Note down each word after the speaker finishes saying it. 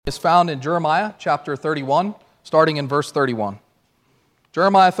Is found in Jeremiah chapter 31, starting in verse 31.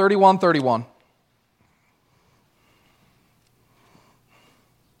 Jeremiah 31:31.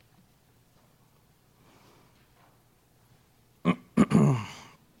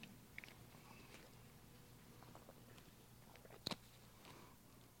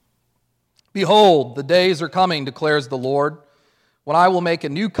 Behold, the days are coming, declares the Lord, when I will make a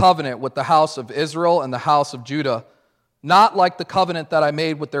new covenant with the house of Israel and the house of Judah, not like the covenant that I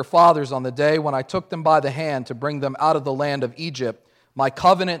made with their fathers on the day when I took them by the hand to bring them out of the land of Egypt, my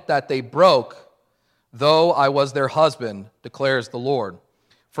covenant that they broke, though I was their husband, declares the Lord.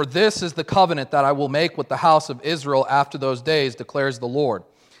 For this is the covenant that I will make with the house of Israel after those days, declares the Lord.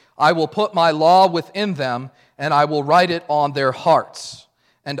 I will put my law within them, and I will write it on their hearts.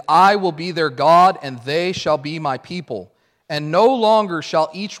 And I will be their God, and they shall be my people. And no longer shall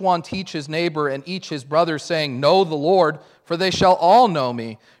each one teach his neighbor and each his brother, saying, Know the Lord, for they shall all know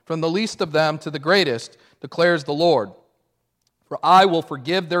me, from the least of them to the greatest, declares the Lord. For I will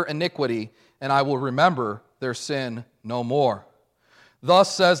forgive their iniquity, and I will remember their sin no more.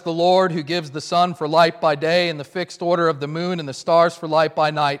 Thus says the Lord, who gives the sun for light by day, and the fixed order of the moon, and the stars for light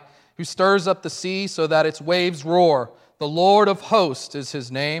by night, who stirs up the sea so that its waves roar. The Lord of hosts is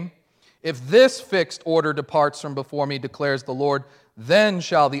his name. If this fixed order departs from before me, declares the Lord, then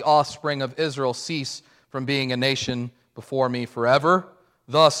shall the offspring of Israel cease from being a nation before me forever.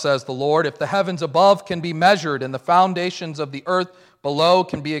 Thus says the Lord, if the heavens above can be measured and the foundations of the earth below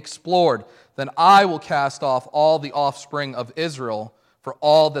can be explored, then I will cast off all the offspring of Israel for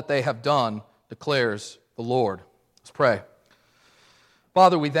all that they have done, declares the Lord. Let's pray.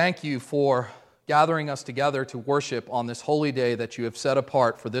 Father, we thank you for gathering us together to worship on this holy day that you have set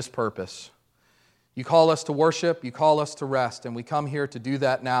apart for this purpose. You call us to worship, you call us to rest, and we come here to do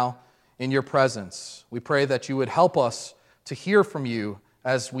that now in your presence. We pray that you would help us to hear from you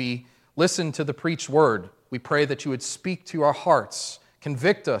as we listen to the preached word. We pray that you would speak to our hearts,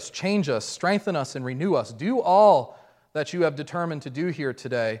 convict us, change us, strengthen us, and renew us. Do all that you have determined to do here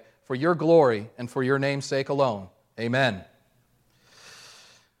today for your glory and for your name's sake alone. Amen.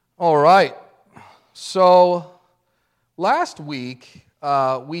 All right. So, last week,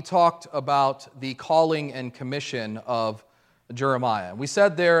 we talked about the calling and commission of Jeremiah. We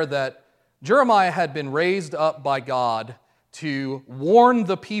said there that Jeremiah had been raised up by God to warn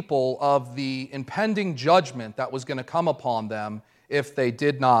the people of the impending judgment that was going to come upon them if they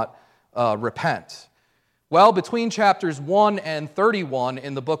did not repent. Well, between chapters 1 and 31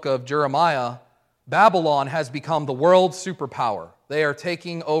 in the book of Jeremiah, Babylon has become the world's superpower. They are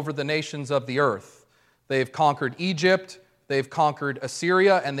taking over the nations of the earth. They've conquered Egypt, they've conquered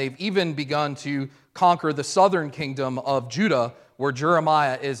Assyria, and they've even begun to conquer the southern kingdom of Judah, where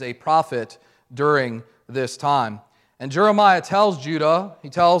Jeremiah is a prophet during this time. And Jeremiah tells Judah, he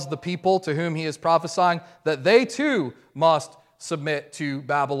tells the people to whom he is prophesying, that they too must submit to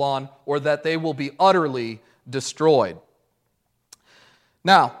Babylon, or that they will be utterly destroyed.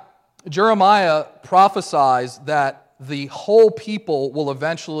 Now, Jeremiah prophesies that the whole people will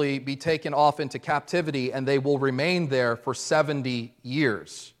eventually be taken off into captivity, and they will remain there for 70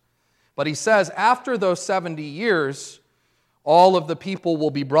 years. But he says after those 70 years, all of the people will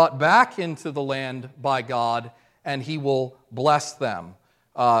be brought back into the land by God, and he will bless them.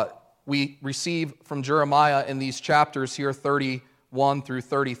 We receive from Jeremiah in these chapters here, 31 through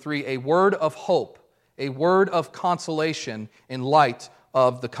 33, a word of hope, a word of consolation in light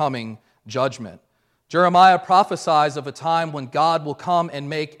of the coming judgment. Jeremiah prophesies of a time when God will come and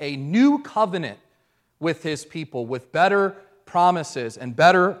make a new covenant with his people, with better promises and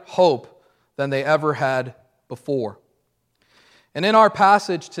better hope than they ever had before. And in our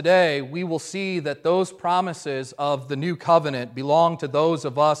passage today, we will see that those promises of the new covenant belong to those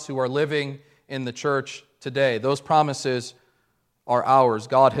of us who are living in the church today. Those promises are ours.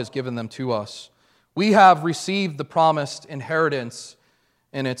 God has given them to us. We have received the promised inheritance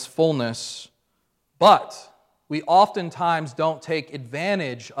in its fullness, but we oftentimes don't take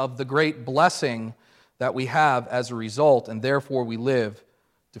advantage of the great blessing that we have as a result, and therefore we live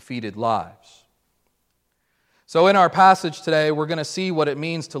defeated lives. So in our passage today, we're going to see what it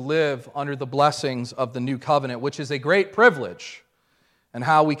means to live under the blessings of the new covenant, which is a great privilege, and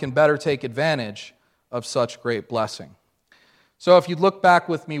how we can better take advantage of such great blessing. So if you'd look back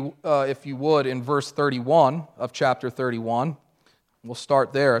with me, if you would, in verse 31 of chapter 31, we'll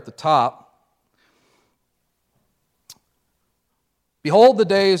start there at the top. Behold, the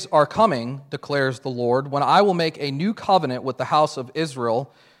days are coming, declares the Lord, when I will make a new covenant with the house of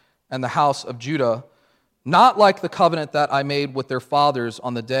Israel and the house of Judah, not like the covenant that I made with their fathers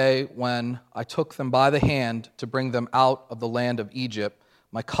on the day when I took them by the hand to bring them out of the land of Egypt,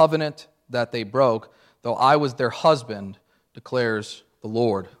 my covenant that they broke, though I was their husband, declares the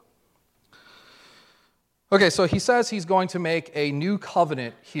Lord. Okay, so he says he's going to make a new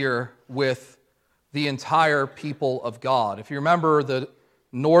covenant here with the entire people of God. If you remember the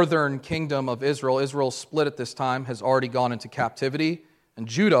northern kingdom of Israel, Israel split at this time, has already gone into captivity, and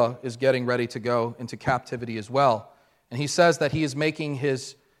Judah is getting ready to go into captivity as well. And he says that he is making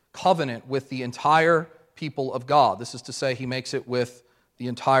his covenant with the entire people of God. This is to say, he makes it with the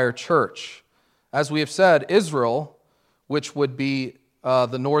entire church. As we have said, Israel, which would be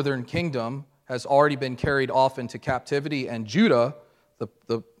the northern kingdom, has already been carried off into captivity, and Judah,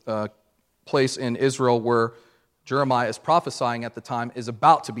 the place in Israel where Jeremiah is prophesying at the time, is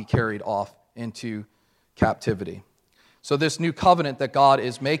about to be carried off into captivity. So this new covenant that God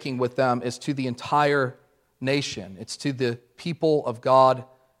is making with them is to the entire nation. It's to the people of God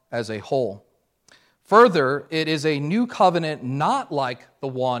as a whole. Further, it is a new covenant not like the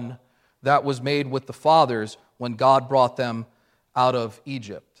one that was made with the fathers when God brought them out of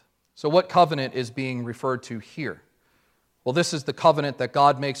Egypt. So what covenant is being referred to here? Well, this is the covenant that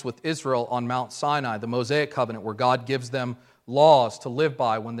God makes with Israel on Mount Sinai, the Mosaic covenant, where God gives them laws to live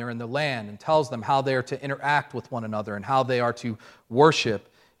by when they're in the land and tells them how they are to interact with one another and how they are to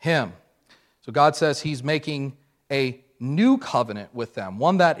worship Him. So God says He's making a new covenant with them,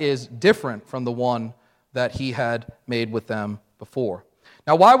 one that is different from the one that He had made with them before.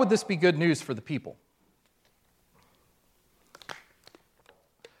 Now, why would this be good news for the people?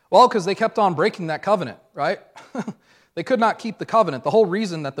 Well, because they kept on breaking that covenant, right? They could not keep the covenant. The whole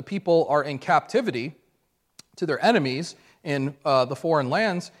reason that the people are in captivity to their enemies in the foreign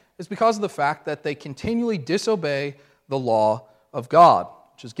lands is because of the fact that they continually disobey the law of God,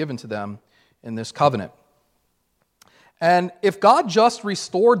 which is given to them in this covenant. And if God just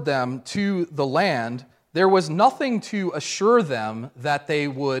restored them to the land, there was nothing to assure them that they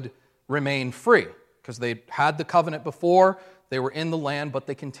would remain free, because they had the covenant before. They were in the land, but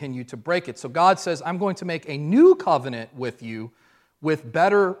they continued to break it. So God says, I'm going to make a new covenant with you with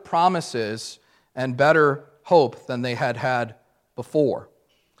better promises and better hope than they had had before.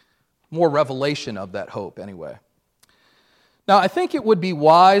 More revelation of that hope, anyway. Now, I think it would be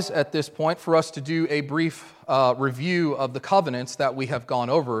wise at this point for us to do a brief review of the covenants that we have gone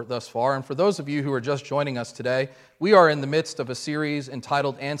over thus far. And for those of you who are just joining us today, we are in the midst of a series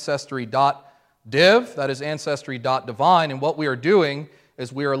entitled Ancestry.div, that is Ancestry.divine, and what we are doing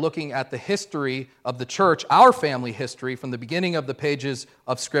is we are looking at the history of the church, our family history, from the beginning of the pages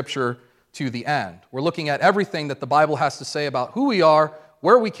of Scripture to the end. We're looking at everything that the Bible has to say about who we are,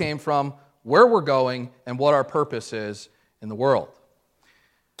 where we came from, where we're going, and what our purpose is in the world.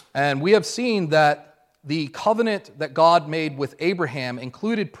 And we have seen that the covenant that God made with Abraham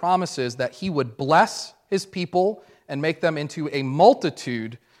included promises that He would bless His people and make them into a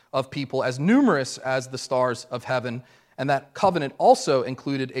multitude of people as numerous as the stars of heaven. And that covenant also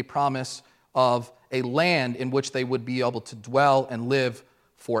included a promise of a land in which they would be able to dwell and live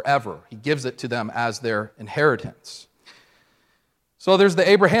forever. He gives it to them as their inheritance. So there's the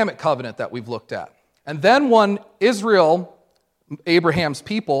Abrahamic covenant that we've looked at. And then when Israel, Abraham's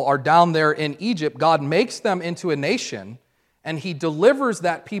people, are down there in Egypt, God makes them into a nation, and He delivers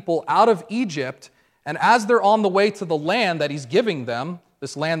that people out of Egypt. And as they're on the way to the land that He's giving them,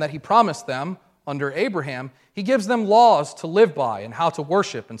 this land that He promised them under Abraham, He gives them laws to live by and how to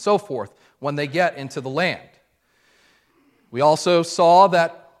worship and so forth when they get into the land. We also saw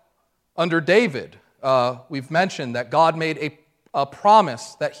that under David, we've mentioned that God made a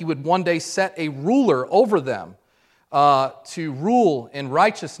promise that He would one day set a ruler over them to rule in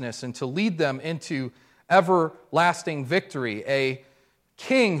righteousness and to lead them into everlasting victory, a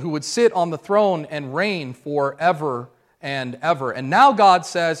king who would sit on the throne and reign forever and ever. And now God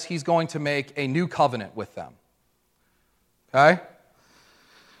says He's going to make a new covenant with them. Okay?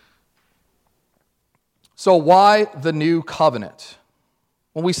 So why the new covenant?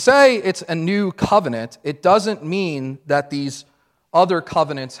 When we say it's a new covenant, it doesn't mean that these other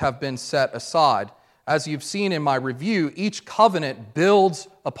covenants have been set aside. As you've seen in my review, each covenant builds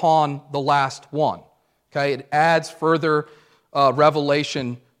upon the last one. Okay? It adds further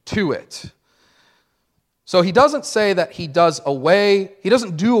revelation to it. So He doesn't say that He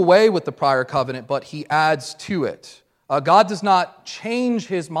doesn't do away with the prior covenant, but He adds to it. God does not change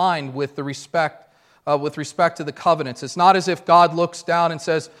His mind with respect to the covenants. It's not as if God looks down and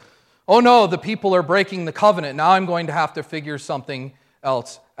says, oh no, the people are breaking the covenant. Now I'm going to have to figure something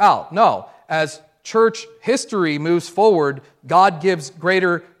else out. No, as church history moves forward, God gives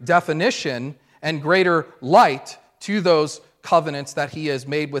greater definition and greater light to those covenants that He has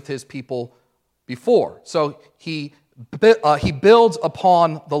made with His people before. So He he builds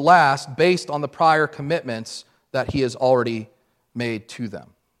upon the last based on the prior commitments that he has already made to them.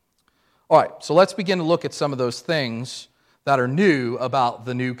 All right, so let's begin to look at some of those things that are new about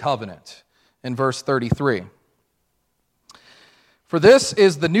the new covenant. In verse 33. For this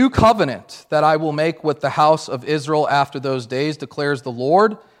is the new covenant that I will make with the house of Israel after those days, declares the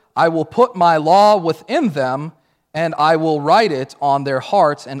Lord. I will put my law within them, and I will write it on their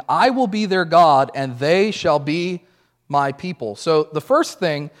hearts, and I will be their God, and they shall be my people. So the first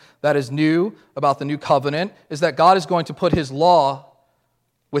thing that is new about the new covenant is that God is going to put his law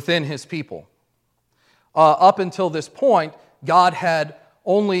within his people. Up until this point, God had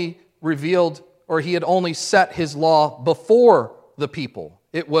only revealed, or he had only set his law before the people.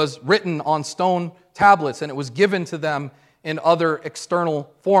 It was written on stone tablets, and it was given to them in other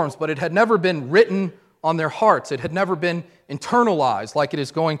external forms, but it had never been written on their hearts. It had never been internalized like it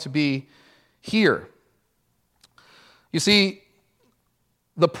is going to be here. You see,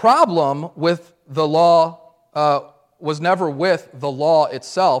 the problem with the law was never with the law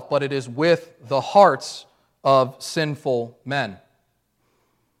itself, but it is with the hearts of sinful men.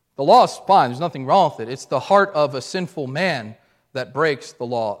 The law is fine, there's nothing wrong with it. It's the heart of a sinful man that breaks the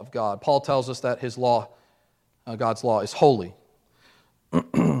law of God. Paul tells us that his law, God's law, is holy.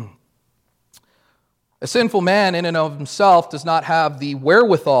 A sinful man in and of himself does not have the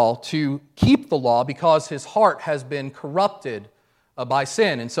wherewithal to keep the law because his heart has been corrupted by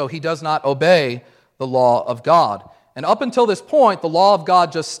sin, and so he does not obey the law of God. And up until this point, the law of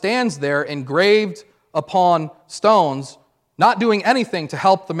God just stands there engraved upon stones, not doing anything to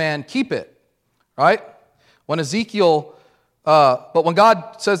help the man keep it, right? When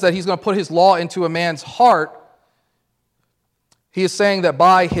God says that he's going to put his law into a man's heart, he is saying that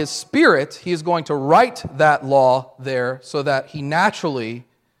by his Spirit, he is going to write that law there so that he naturally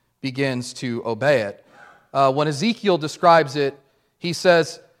begins to obey it. When Ezekiel describes it, he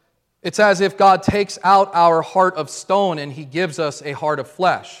says, it's as if God takes out our heart of stone and he gives us a heart of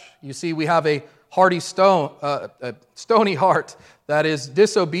flesh. You see, we have a stony heart that is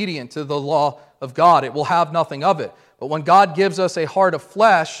disobedient to the law of God. It will have nothing of it. But when God gives us a heart of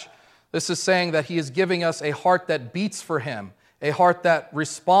flesh, this is saying that he is giving us a heart that beats for him, a heart that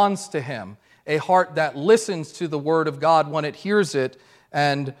responds to him, a heart that listens to the word of God when it hears it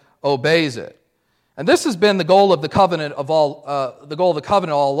and obeys it. And this has been the goal of the covenant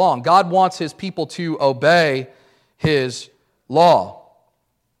all along. God wants his people to obey his law.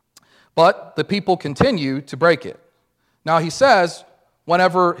 But the people continue to break it. Now he says,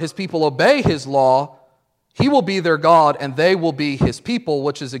 whenever his people obey his law, he will be their God and they will be his people,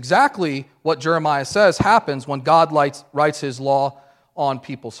 which is exactly what Jeremiah says happens when God writes his law on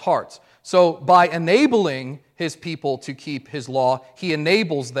people's hearts. So by enabling his people to keep his law, he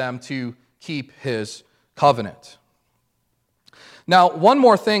enables them to keep his covenant. Now, one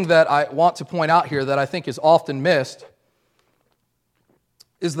more thing that I want to point out here that I think is often missed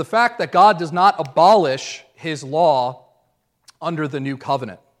is the fact that God does not abolish his law under the new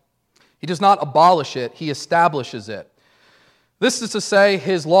covenant. He does not abolish it, he establishes it. This is to say,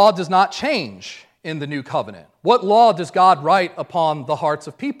 his law does not change in the new covenant. What law does God write upon the hearts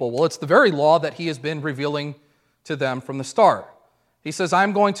of people? Well, it's the very law that he has been revealing to them from the start. He says,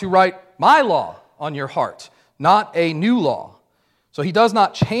 I'm going to write my law on your heart, not a new law. So he does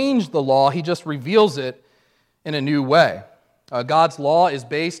not change the law, he just reveals it in a new way. God's law is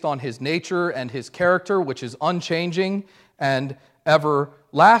based on his nature and his character, which is unchanging and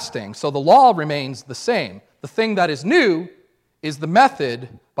everlasting. So the law remains the same. The thing that is new is the method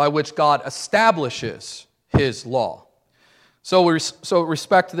by which God establishes his law. So with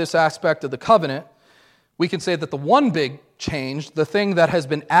respect to this aspect of the covenant, we can say that the one big change, the thing that has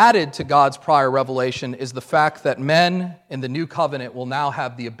been added to God's prior revelation, is the fact that men in the new covenant will now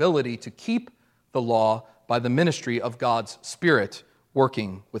have the ability to keep the law by the ministry of God's Spirit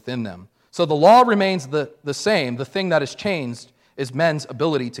working within them. So the law remains the same. The thing that has changed is men's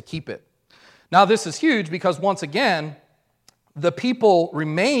ability to keep it. Now this is huge because once again, the people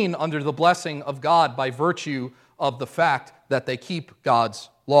remain under the blessing of God by virtue of the fact that they keep God's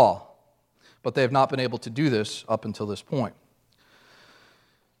law. But they have not been able to do this up until this point.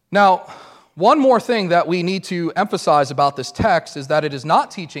 Now, one more thing that we need to emphasize about this text is that it is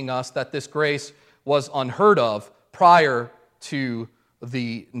not teaching us that this grace was unheard of prior to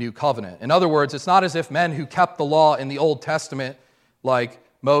the new covenant. In other words, it's not as if men who kept the law in the Old Testament, like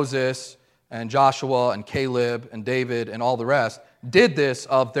Moses and Joshua and Caleb and David and all the rest, did this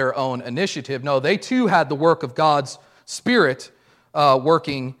of their own initiative. No, they too had the work of God's Spirit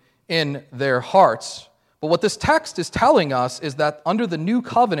working in their hearts. But what this text is telling us is that under the new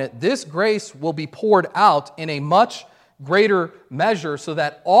covenant, this grace will be poured out in a much greater measure so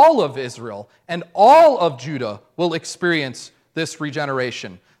that all of Israel and all of Judah will experience this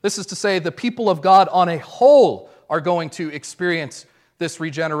regeneration. This is to say, the people of God on a whole are going to experience this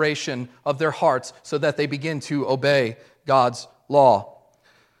regeneration of their hearts so that they begin to obey God's law.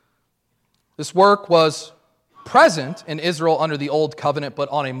 This work was present in Israel under the Old Covenant, but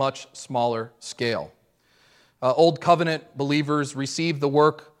on a much smaller scale. Old Covenant believers received the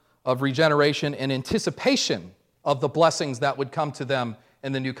work of regeneration in anticipation of the blessings that would come to them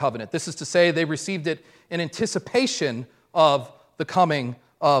in the New Covenant. This is to say, they received it in anticipation of the coming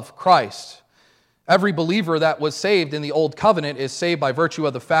of Christ. Every believer that was saved in the Old Covenant is saved by virtue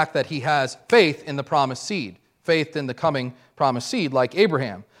of the fact that he has faith in the promised seed, faith in the coming promised seed, like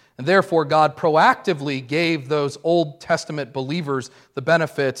Abraham. And therefore, God proactively gave those Old Testament believers the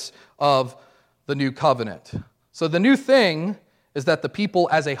benefits of the New Covenant. So the new thing is that the people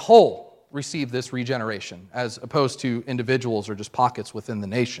as a whole receive this regeneration, as opposed to individuals or just pockets within the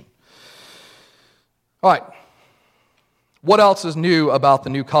nation. All right. What else is new about the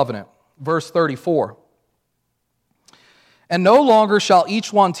new covenant? Verse 34. And no longer shall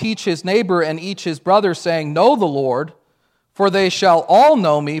each one teach his neighbor and each his brother, saying, Know the Lord, for they shall all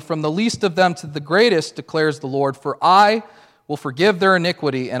know me, from the least of them to the greatest, declares the Lord. For I will forgive their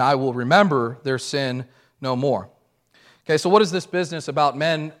iniquity, and I will remember their sin no more. Okay, so what is this business about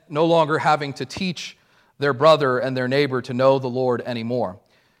men no longer having to teach their brother and their neighbor to know the Lord anymore?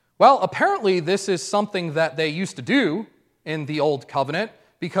 Well, apparently this is something that they used to do in the Old Covenant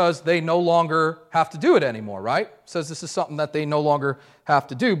because they no longer have to do it anymore, right? It says this is something that they no longer have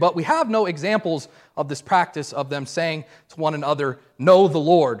to do. But we have no examples of this practice of them saying to one another, know the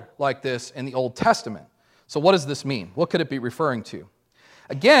Lord, like this in the Old Testament. So what does this mean? What could it be referring to?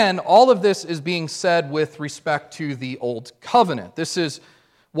 Again, all of this is being said with respect to the Old Covenant. This is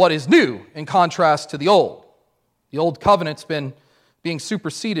what is new in contrast to the Old. The Old Covenant's been being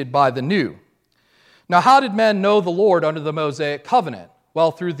superseded by the new. Now, how did men know the Lord under the Mosaic Covenant?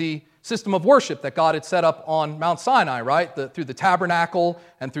 Well, through the system of worship that God had set up on Mount Sinai, right? Through the tabernacle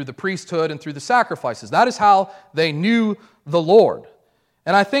and through the priesthood and through the sacrifices. That is how they knew the Lord.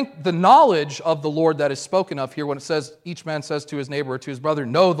 And I think the knowledge of the Lord that is spoken of here when it says each man says to his neighbor or to his brother,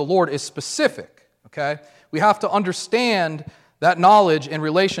 know the Lord, is specific, okay? We have to understand that knowledge in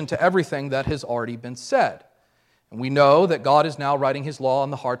relation to everything that has already been said. And we know that God is now writing His law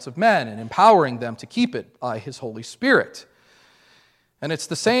on the hearts of men and empowering them to keep it by His Holy Spirit. And it's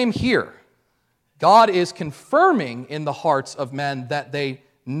the same here. God is confirming in the hearts of men that they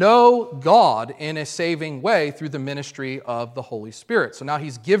know God in a saving way through the ministry of the Holy Spirit. So now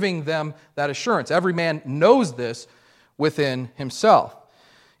He's giving them that assurance. Every man knows this within himself.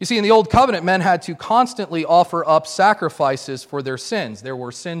 You see, in the Old Covenant, men had to constantly offer up sacrifices for their sins. There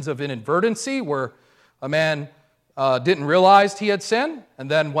were sins of inadvertency, where a man didn't realize he had sinned, and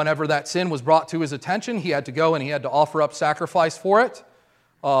then whenever that sin was brought to his attention, he had to go and he had to offer up sacrifice for it.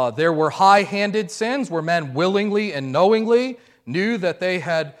 There were high-handed sins where men willingly and knowingly knew that they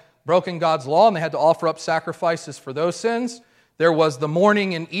had broken God's law and they had to offer up sacrifices for those sins. There was the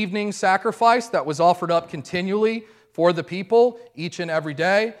morning and evening sacrifice that was offered up continually for the people each and every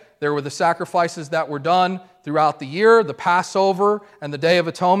day. There were the sacrifices that were done throughout the year, the Passover and the Day of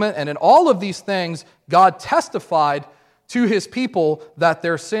Atonement. And in all of these things, God testified to His people that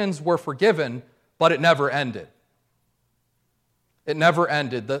their sins were forgiven, but it never ended. It never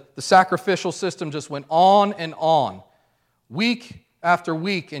ended. The sacrificial system just went on and on. Week after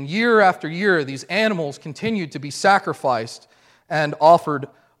week and year after year, these animals continued to be sacrificed and offered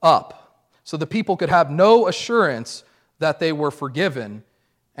up, so the people could have no assurance that they were forgiven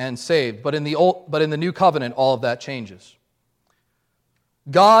and saved. But in the new covenant, all of that changes.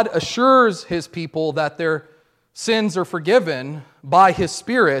 God assures His people that their sins are forgiven by His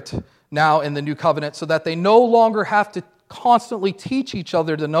Spirit now in the new covenant, so that they no longer have to constantly teach each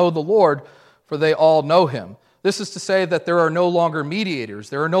other to know the Lord, for they all know Him. This is to say that there are no longer mediators.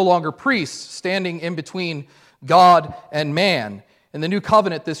 There are no longer priests standing in between God and man. In the new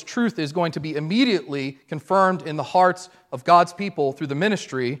covenant, this truth is going to be immediately confirmed in the hearts of God's people through the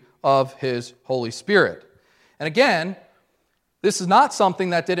ministry of His Holy Spirit. And again, this is not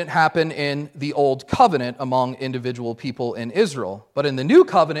something that didn't happen in the Old Covenant among individual people in Israel. But in the New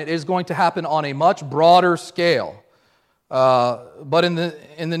Covenant, it is going to happen on a much broader scale. But in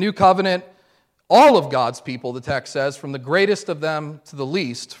the New Covenant, all of God's people, the text says, from the greatest of them to the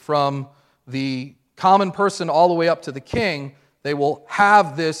least, from the common person all the way up to the king, they will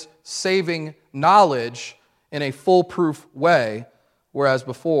have this saving knowledge in a foolproof way, whereas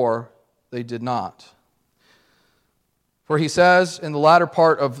before they did not. For he says in the latter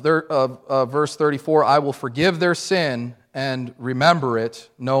part of verse 34, I will forgive their sin and remember it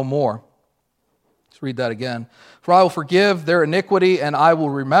no more. Let's read that again. For I will forgive their iniquity and I will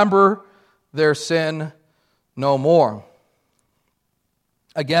remember their sin no more.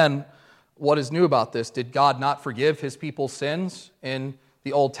 Again, what is new about this? Did God not forgive his people's sins in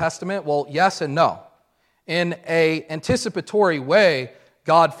the Old Testament? Well, yes and no. In an anticipatory way,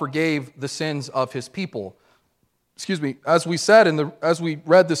 God forgave the sins of his people. As we said, as we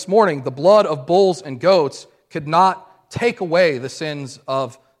read this morning, the blood of bulls and goats could not take away the sins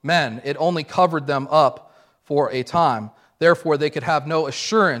of men. It only covered them up for a time. Therefore, they could have no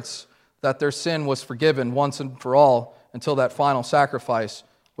assurance that their sin was forgiven once and for all until that final sacrifice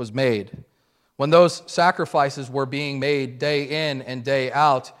was made. When those sacrifices were being made day in and day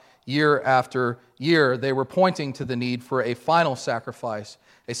out, year after year, they were pointing to the need for a final sacrifice,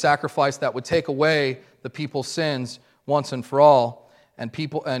 a sacrifice that would take away the people's sins once and for all.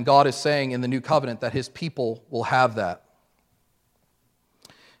 And God is saying in the new covenant that his people will have that.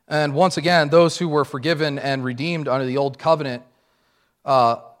 And once again, those who were forgiven and redeemed under the old covenant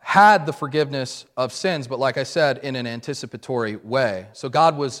had the forgiveness of sins, but like I said, in an anticipatory way. So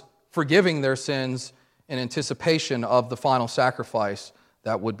God was forgiving their sins in anticipation of the final sacrifice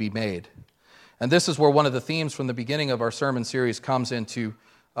that would be made. And this is where one of the themes from the beginning of our sermon series comes into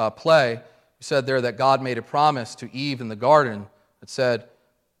play. We said there that God made a promise to Eve in the garden that said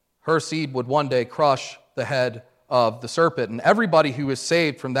her seed would one day crush the head of the serpent. And everybody who is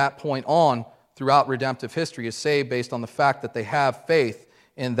saved from that point on throughout redemptive history is saved based on the fact that they have faith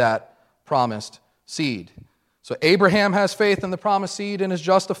in that promised seed. So Abraham has faith in the promised seed and is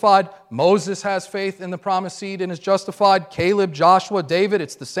justified. Moses has faith in the promised seed and is justified. Caleb, Joshua, David,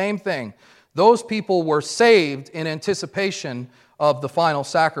 it's the same thing. Those people were saved in anticipation of the final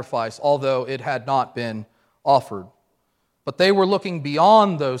sacrifice, although it had not been offered. But they were looking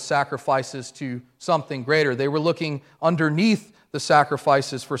beyond those sacrifices to something greater. They were looking underneath the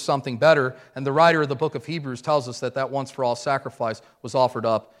sacrifices for something better. And the writer of the book of Hebrews tells us that that once-for-all sacrifice was offered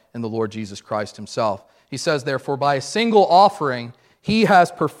up in the Lord Jesus Christ himself. He says, therefore, by a single offering, he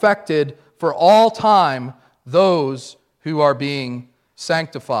has perfected for all time those who are being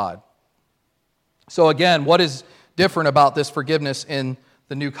sanctified. So again, what is different about this forgiveness in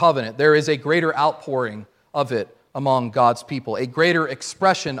the new covenant? There is a greater outpouring of it among God's people, a greater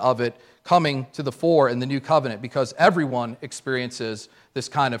expression of it coming to the fore in the new covenant, because everyone experiences this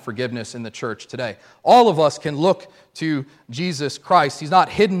kind of forgiveness in the church today. All of us can look to Jesus Christ. He's not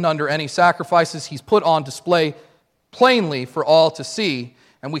hidden under any sacrifices. He's put on display plainly for all to see,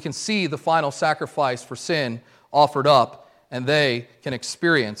 and we can see the final sacrifice for sin offered up, and they can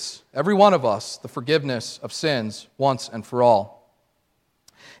experience, every one of us, the forgiveness of sins once and for all.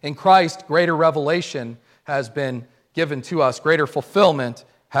 In Christ, greater revelation has been given to us. Greater fulfillment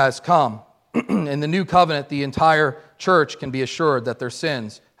has come. In the new covenant, the entire church can be assured that their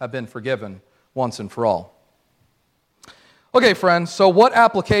sins have been forgiven once and for all. Okay, friends, so what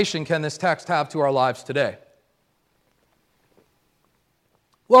application can this text have to our lives today?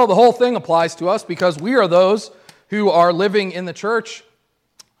 Well, the whole thing applies to us because we are those who are living in the church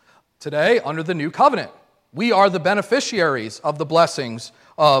today under the new covenant. We are the beneficiaries of the blessings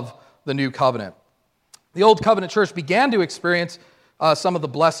of the new covenant. The old covenant church began to experience some of the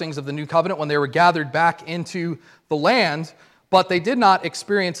blessings of the new covenant when they were gathered back into the land, but they did not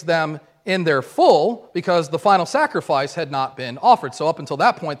experience them in their full because the final sacrifice had not been offered. So up until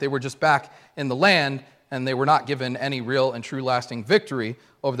that point, they were just back in the land, and they were not given any real and true lasting victory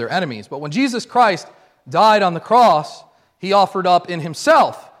over their enemies. But when Jesus Christ died on the cross, he offered up in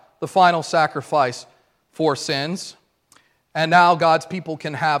himself the final sacrifice for sins, and now God's people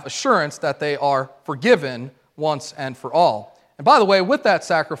can have assurance that they are forgiven once and for all. And by the way, with that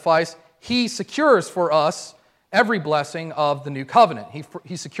sacrifice, he secures for us every blessing of the new covenant.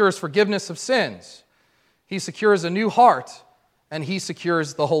 He secures forgiveness of sins. He secures a new heart, and he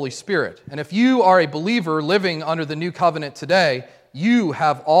secures the Holy Spirit. And if you are a believer living under the new covenant today, you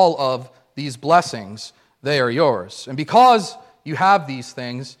have all of these blessings. They are yours. And because you have these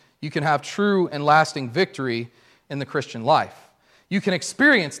things, you can have true and lasting victory in the Christian life. You can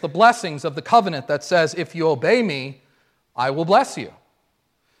experience the blessings of the covenant that says, if you obey me, I will bless you.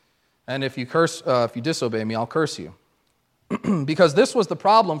 And if you disobey me, I'll curse you. Because this was the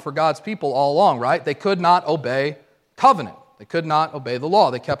problem for God's people all along, right? They could not obey covenant. They could not obey the law.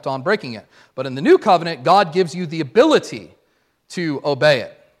 They kept on breaking it. But in the new covenant, God gives you the ability to obey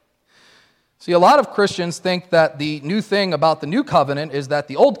it. See, a lot of Christians think that the new thing about the new covenant is that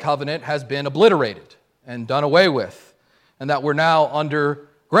the old covenant has been obliterated and done away with, and that we're now under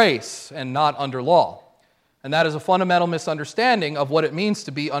grace and not under law. And that is a fundamental misunderstanding of what it means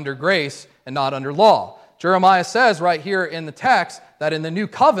to be under grace and not under law. Jeremiah says right here in the text that in the new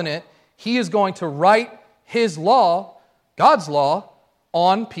covenant, he is going to write his law, God's law,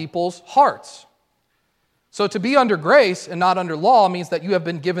 on people's hearts. So to be under grace and not under law means that you have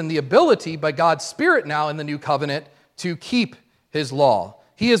been given the ability by God's Spirit now in the new covenant to keep his law.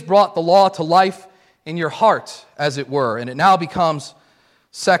 He has brought the law to life in your heart, as it were, and it now becomes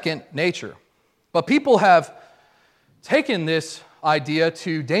second nature. But people have taken this idea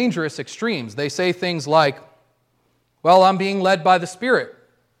to dangerous extremes. They say things like, well, I'm being led by the Spirit,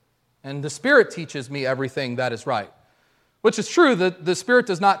 and the Spirit teaches me everything that is right. Which is true, that the Spirit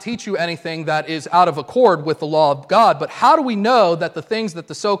does not teach you anything that is out of accord with the law of God, but how do we know that the things that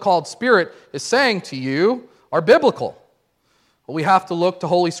the so-called Spirit is saying to you are biblical? Well, we have to look to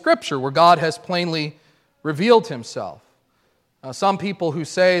Holy Scripture, where God has plainly revealed himself. Some people who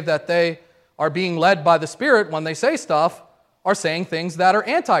say that they are being led by the Spirit when they say stuff are saying things that are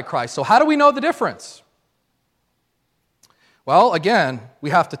antichrist. So how do we know the difference? Well, again,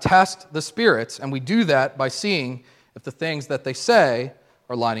 we have to test the spirits, and we do that by seeing if the things that they say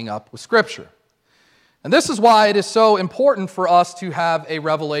are lining up with Scripture. And this is why it is so important for us to have a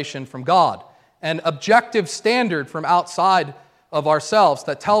revelation from God, an objective standard from outside of ourselves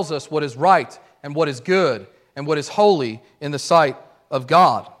that tells us what is right and what is good and what is holy in the sight of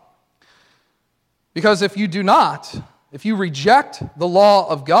God. Because if you do not, if you reject the law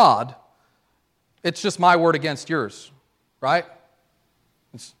of God, it's just my word against yours, right?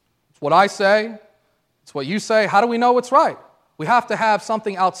 It's what I say, it's what you say. How do we know what's right? We have to have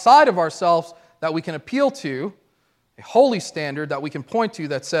something outside of ourselves that we can appeal to, a holy standard that we can point to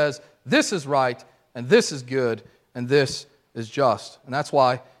that says, this is right, and this is good, and this is just. And that's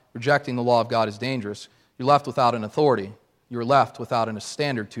why rejecting the law of God is dangerous. You're left without an authority. You're left without a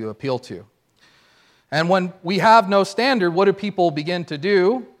standard to appeal to. And when we have no standard, what do people begin to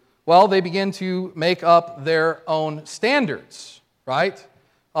do? Well, they begin to make up their own standards, right?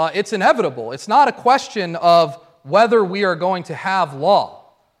 It's inevitable. It's not a question of whether we are going to have law.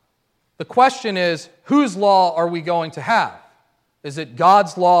 The question is, whose law are we going to have? Is it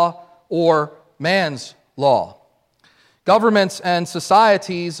God's law or man's law? Governments and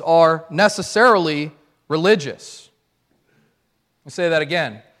societies are necessarily religious. Let me say that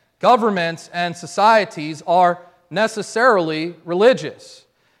again. Governments and societies are necessarily religious.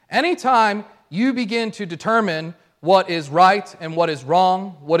 Anytime you begin to determine what is right and what is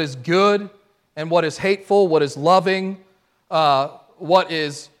wrong, what is good and what is hateful, what is loving, what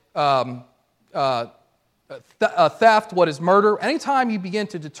is theft, what is murder, anytime you begin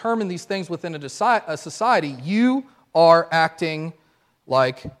to determine these things within a society, you are acting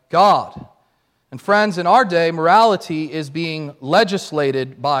like God. And friends, in our day, morality is being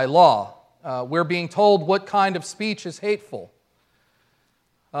legislated by law. We're being told what kind of speech is hateful.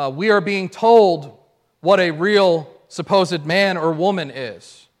 We are being told what a real supposed man or woman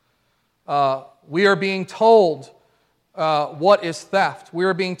is. We are being told what is theft. We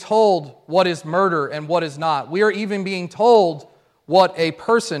are being told what is murder and what is not. We are even being told what a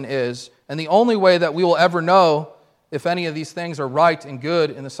person is. And the only way that we will ever know if any of these things are right and good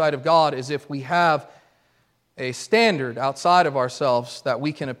in the sight of God is if we have a standard outside of ourselves that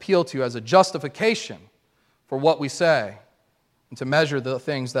we can appeal to as a justification for what we say and to measure the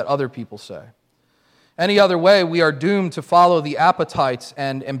things that other people say. Any other way, we are doomed to follow the appetites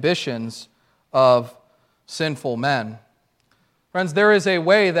and ambitions of sinful men. Friends, there is a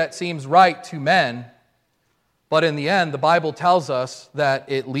way that seems right to men, but in the end, the Bible tells us that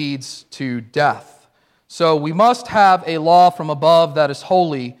it leads to death. So we must have a law from above that is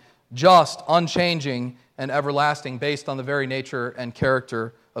holy, just, unchanging, and everlasting, based on the very nature and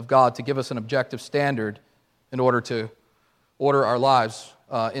character of God, to give us an objective standard in order to order our lives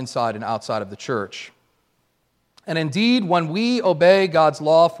inside and outside of the church. And indeed, when we obey God's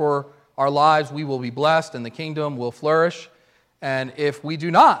law for our lives, we will be blessed and the kingdom will flourish. And if we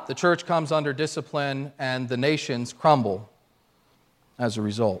do not, the church comes under discipline and the nations crumble as a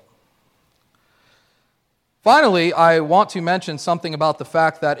result. Finally, I want to mention something about the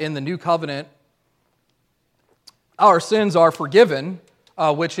fact that in the new covenant, our sins are forgiven,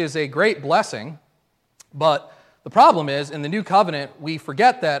 which is a great blessing. But the problem is, in the new covenant, we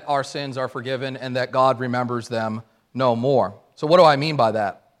forget that our sins are forgiven and that God remembers them no more. So what do I mean by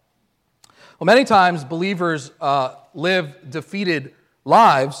that? Well, many times believers live defeated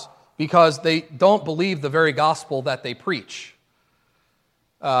lives because they don't believe the very gospel that they preach.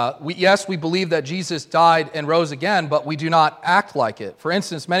 We believe that Jesus died and rose again, but we do not act like it. For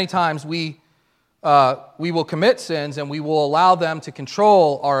instance, many times we will commit sins and we will allow them to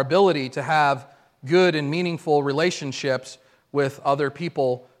control our ability to have good and meaningful relationships with other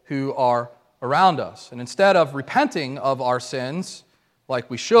people who are around us. And instead of repenting of our sins like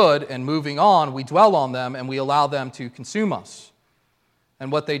we should and moving on, we dwell on them and we allow them to consume us.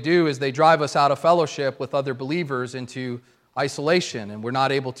 And what they do is they drive us out of fellowship with other believers into isolation, and we're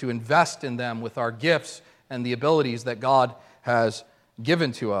not able to invest in them with our gifts and the abilities that God has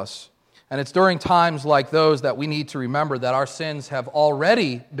given to us. And it's during times like those that we need to remember that our sins have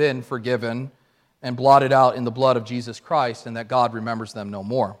already been forgiven and blotted out in the blood of Jesus Christ, and that God remembers them no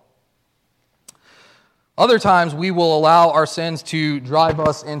more. Other times we will allow our sins to drive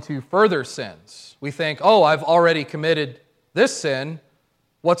us into further sins. We think, oh, I've already committed this sin,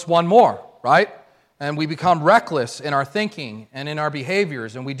 what's one more, right? And we become reckless in our thinking and in our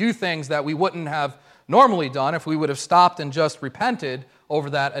behaviors, and we do things that we wouldn't have normally done if we would have stopped and just repented over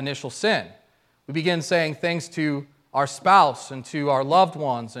that initial sin. We begin saying things to our spouse and to our loved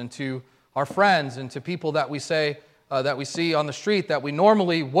ones and to our friends and to people that we say that we see on the street that we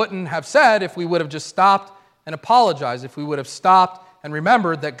normally wouldn't have said if we would have just stopped and apologized, if we would have stopped and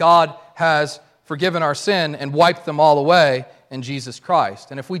remembered that God has forgiven our sin and wiped them all away in Jesus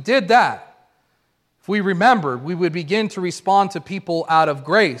Christ. And if we did that, if we remembered, we would begin to respond to people out of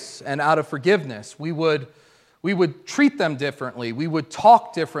grace and out of forgiveness. We would treat them differently. We would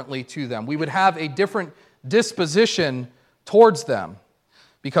talk differently to them. We would have a different disposition towards them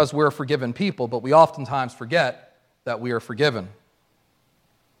because we're forgiven people, but we oftentimes forget that we are forgiven.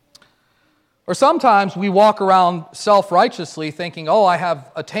 Or sometimes we walk around self-righteously thinking, oh, I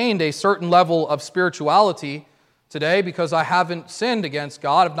have attained a certain level of spirituality today because I haven't sinned against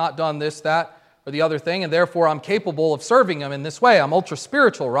God, I've not done this, that, or the other thing, and therefore I'm capable of serving Him in this way. I'm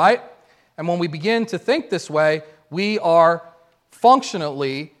ultra-spiritual, right? And when we begin to think this way, we are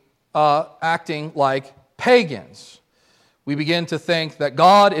functionally acting like pagans. We begin to think that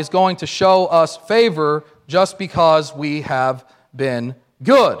God is going to show us favor just because we have been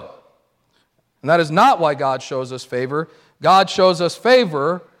good. And that is not why God shows us favor. God shows us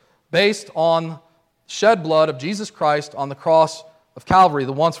favor based on shed blood of Jesus Christ on the cross of Calvary,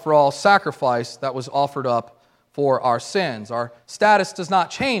 the once-for-all sacrifice that was offered up for our sins. Our status does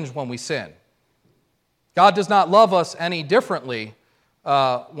not change when we sin. God does not love us any differently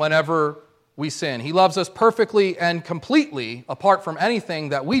whenever we sin. He loves us perfectly and completely apart from anything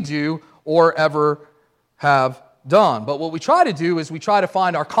that we do or ever have done. But what we try to do is we try to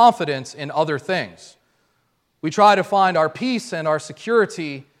find our confidence in other things. We try to find our peace and our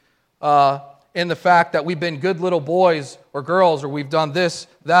security in the fact that we've been good little boys or girls, or we've done this,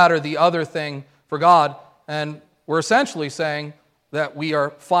 that, or the other thing for God. And we're essentially saying that we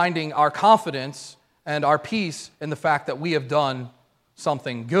are finding our confidence and our peace in the fact that we have done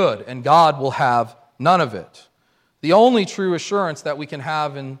something good, and God will have none of it. The only true assurance that we can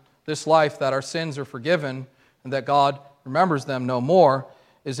have in this life that our sins are forgiven and that God remembers them no more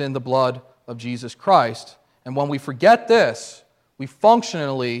is in the blood of Jesus Christ. And when we forget this, we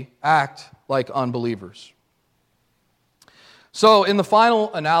functionally act like unbelievers. So in the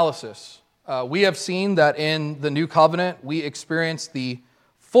final analysis, we have seen that in the new covenant, we experience the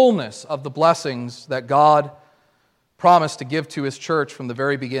fullness of the blessings that God promised to give to His church from the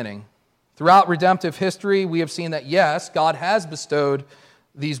very beginning. Throughout redemptive history, we have seen that, yes, God has bestowed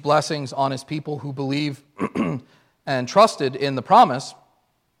these blessings on His people who believe and trusted in the promise,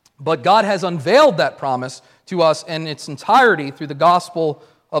 but God has unveiled that promise to us in its entirety through the gospel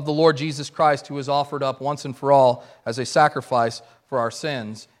of the Lord Jesus Christ, who was offered up once and for all as a sacrifice for our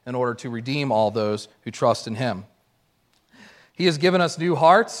sins in order to redeem all those who trust in Him. He has given us new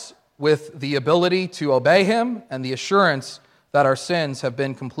hearts with the ability to obey Him and the assurance that our sins have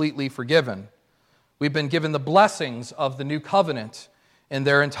been completely forgiven. We've been given the blessings of the new covenant in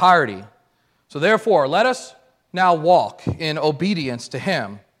their entirety. So therefore, let us now walk in obedience to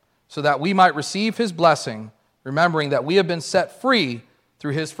Him so that we might receive His blessing, remembering that we have been set free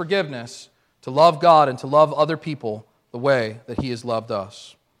through His forgiveness to love God and to love other people the way that He has loved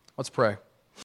us. Let's pray.